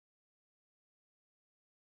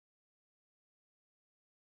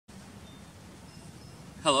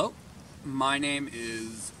Hello, my name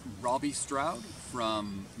is Robbie Stroud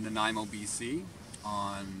from Nanaimo, BC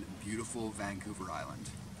on beautiful Vancouver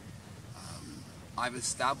Island. I've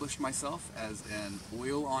established myself as an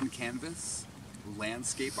oil on canvas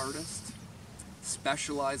landscape artist,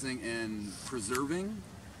 specializing in preserving,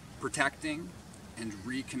 protecting, and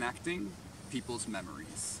reconnecting people's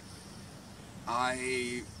memories.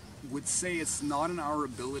 I would say it's not in our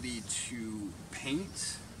ability to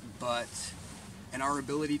paint, but in our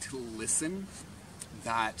ability to listen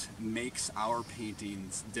that makes our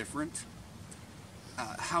paintings different.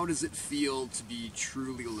 How does it feel to be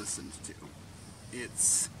truly listened to?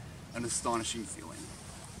 It's an astonishing feeling.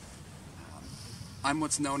 I'm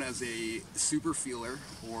what's known as a super feeler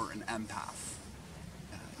or an empath,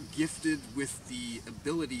 gifted with the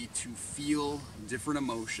ability to feel different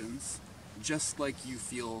emotions just like you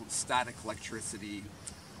feel static electricity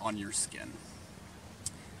on your skin.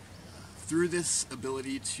 Through this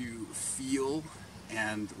ability to feel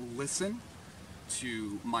and listen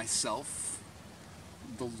to myself,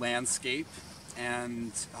 the landscape,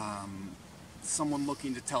 and someone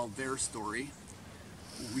looking to tell their story,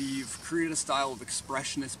 we've created a style of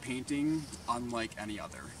expressionist painting unlike any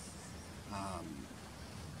other.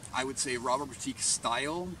 I would say Robert Boutique's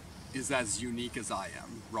style is as unique as I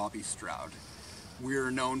am, Robbie Stroud. We're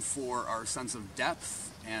known for our sense of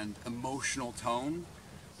depth and emotional tone,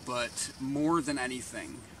 but more than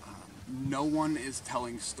anything, no one is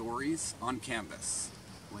telling stories on canvas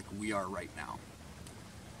like we are right now.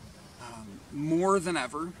 More than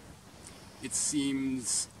ever, it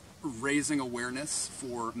seems raising awareness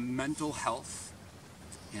for mental health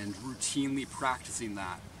and routinely practicing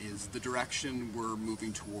that is the direction we're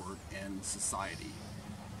moving toward in society.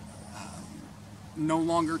 No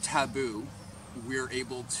longer taboo, we're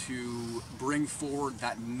able to bring forward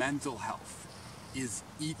that mental health is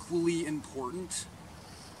equally important,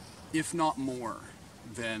 if not more,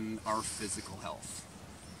 than our physical health.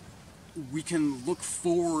 We can look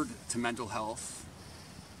forward to mental health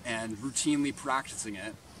and routinely practicing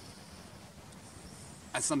it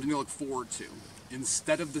as something to look forward to,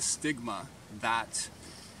 instead of the stigma that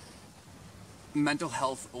mental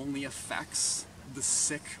health only affects the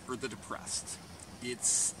sick or the depressed.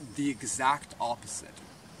 It's the exact opposite.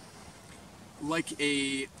 Like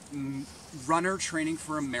a runner training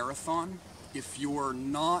for a marathon, if you're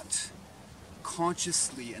not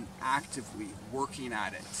consciously and actively working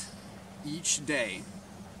at it each day,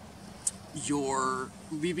 you're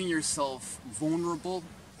leaving yourself vulnerable,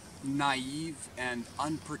 naive, and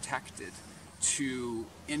unprotected to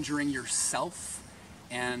injuring yourself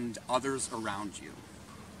and others around you.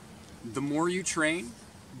 The more you train,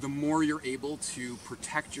 the more you're able to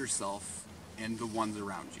protect yourself and the ones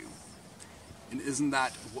around you. And isn't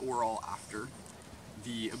that what we're all after?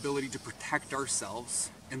 The ability to protect ourselves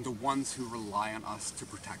and the ones who rely on us to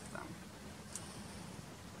protect them.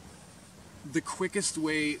 The quickest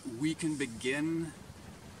way we can begin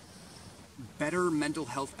better mental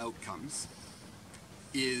health outcomes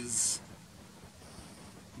is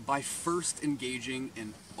by first engaging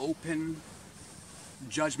in open,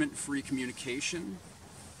 judgment-free communication.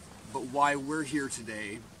 But why we're here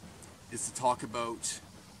today is to talk about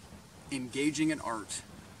engaging in art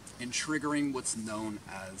and triggering what's known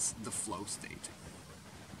as the flow state.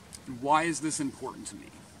 And why is this important to me?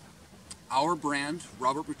 Our brand,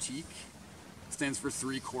 Robert Boutique, stands for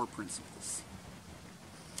 3 core principles: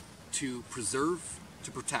 to preserve,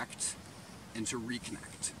 to protect, and to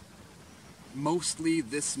reconnect. Mostly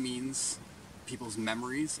this means people's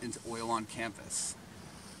memories into oil on canvas,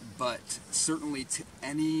 but certainly to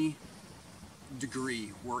any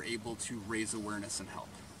degree we're able to raise awareness and help.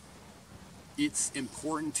 It's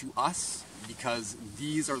important to us because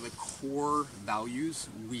these are the core values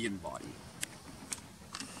we embody.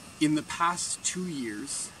 In the past 2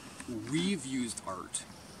 years, we've used art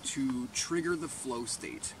to trigger the flow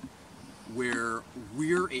state where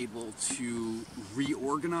we're able to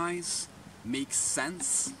reorganize, make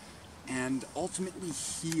sense, and ultimately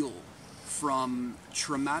heal from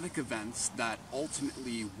traumatic events that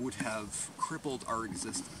ultimately would have crippled our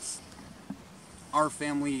existence. Our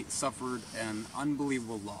family suffered an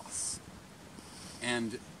unbelievable loss,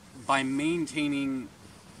 and by maintaining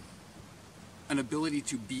an ability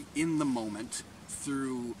to be in the moment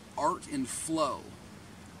through art and flow,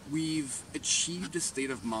 we've achieved a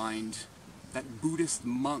state of mind that Buddhist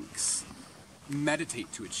monks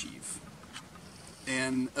meditate to achieve.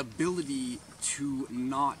 An ability to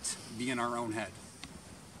not be in our own head,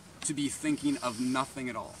 to be thinking of nothing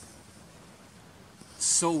at all.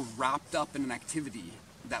 So wrapped up in an activity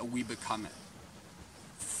that we become it,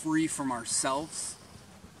 free from ourselves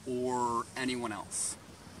or anyone else.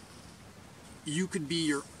 You could be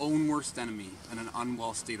your own worst enemy in an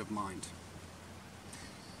unwell state of mind.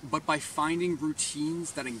 But by finding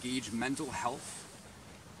routines that engage mental health,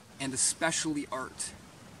 and especially art,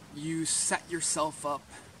 you set yourself up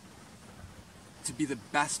to be the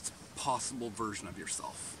best possible version of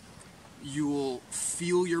yourself. You will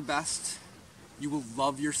feel your best, you will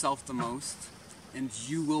love yourself the most, and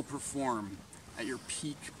you will perform at your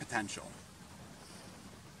peak potential.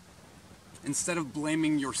 Instead of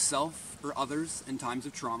blaming yourself or others in times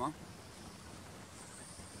of trauma,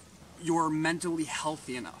 you're mentally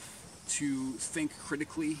healthy enough to think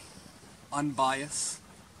critically, unbiased,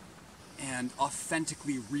 and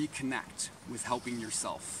authentically reconnect with helping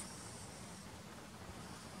yourself.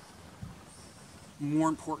 More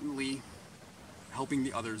importantly, helping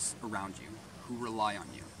the others around you who rely on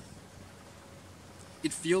you.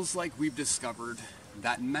 It feels like we've discovered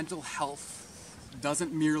that mental health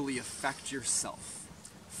doesn't merely affect yourself.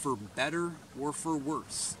 For better or for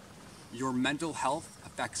worse, your mental health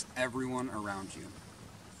affects everyone around you.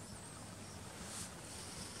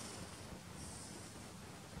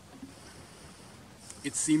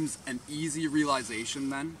 It seems an easy realization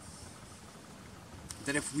then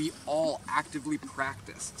that if we all actively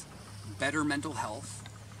practiced better mental health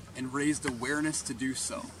and raised awareness to do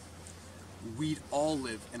so, we'd all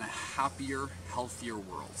live in a happier, healthier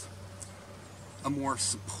world. A more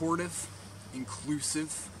supportive,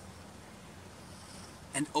 inclusive,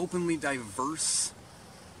 and openly diverse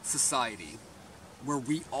society where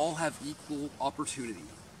we all have equal opportunity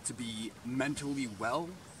to be mentally well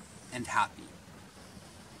and happy.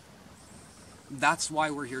 That's why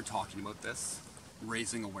we're here talking about this,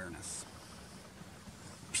 raising awareness.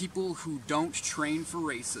 People who don't train for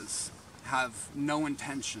races have no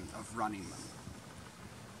intention of running them.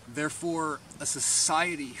 Therefore, a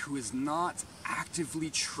society who is not actively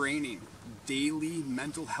training daily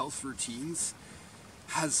mental health routines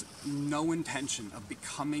has no intention of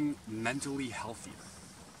becoming mentally healthier.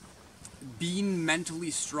 Being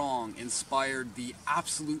mentally strong inspired the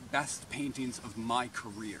absolute best paintings of my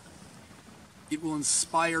career. It will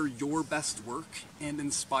inspire your best work and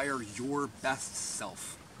inspire your best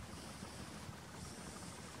self.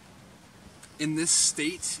 In this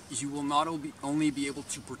state, you will not only be able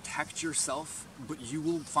to protect yourself, but you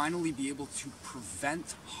will finally be able to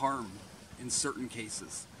prevent harm in certain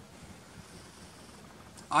cases.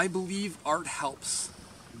 I believe art helps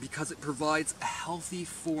because it provides a healthy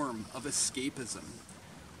form of escapism,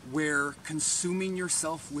 where consuming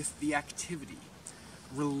yourself with the activity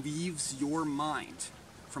relieves your mind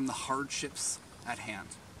from the hardships at hand.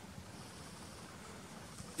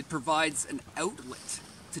 It provides an outlet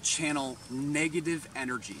to channel negative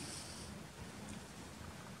energy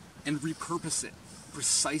and repurpose it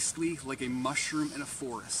precisely like a mushroom in a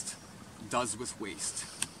forest does with waste.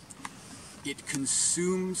 It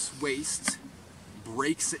consumes waste,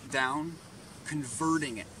 breaks it down,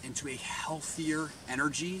 converting it into a healthier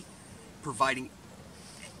energy, providing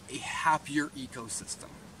a happier ecosystem.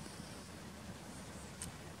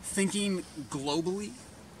 Thinking globally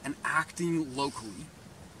and acting locally,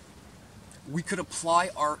 we could apply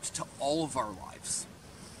art to all of our lives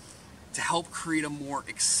to help create a more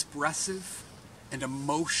expressive and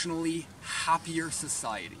emotionally happier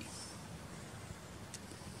society.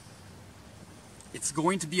 It's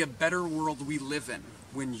going to be a better world we live in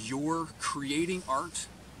when you're creating art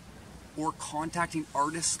or contacting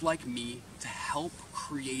artists like me to help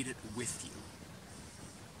create it with you.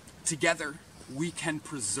 Together, we can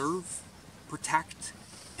preserve, protect,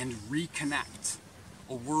 and reconnect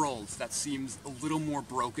a world that seems a little more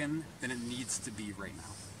broken than it needs to be right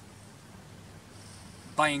now.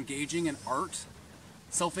 By engaging in art,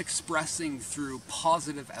 self-expressing through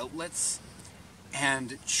positive outlets,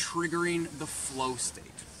 and triggering the flow state,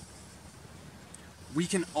 we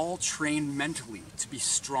can all train mentally to be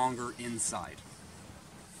stronger inside.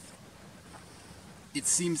 It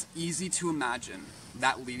seems easy to imagine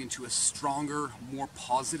that leading to a stronger, more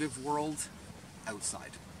positive world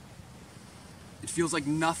outside. It feels like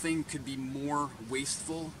nothing could be more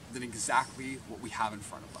wasteful than exactly what we have in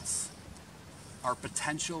front of us. Our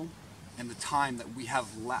potential and the time that we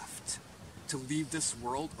have left to leave this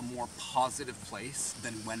world a more positive place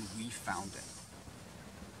than when we found it.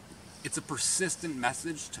 It's a persistent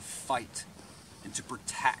message to fight and to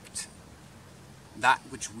protect that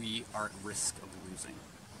which we are at risk of losing.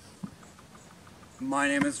 My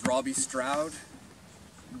name is Robbie Stroud.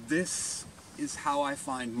 This is how I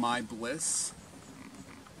find my bliss,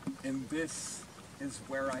 and this is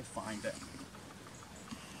where I find it.